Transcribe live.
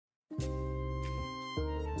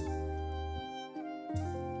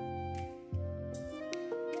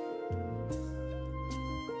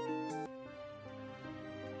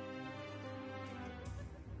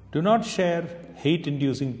Do not share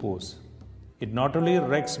hate-inducing posts. It not only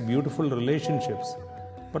wrecks beautiful relationships,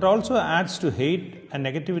 but also adds to hate and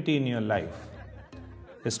negativity in your life.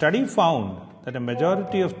 A study found that a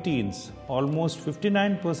majority of teens, almost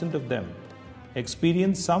 59% of them,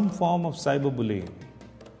 experience some form of cyberbullying.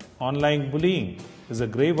 Online bullying is a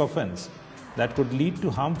grave offense that could lead to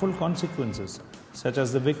harmful consequences, such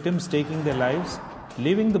as the victims taking their lives,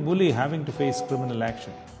 leaving the bully having to face criminal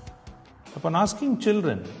action. Upon asking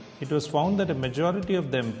children, it was found that a majority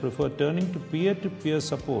of them prefer turning to peer-to-peer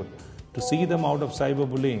support to see them out of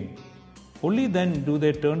cyberbullying. Only then do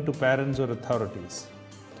they turn to parents or authorities.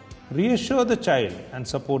 Reassure the child and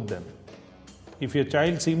support them. If your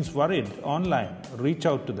child seems worried online, reach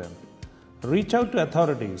out to them. Reach out to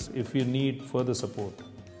authorities if you need further support.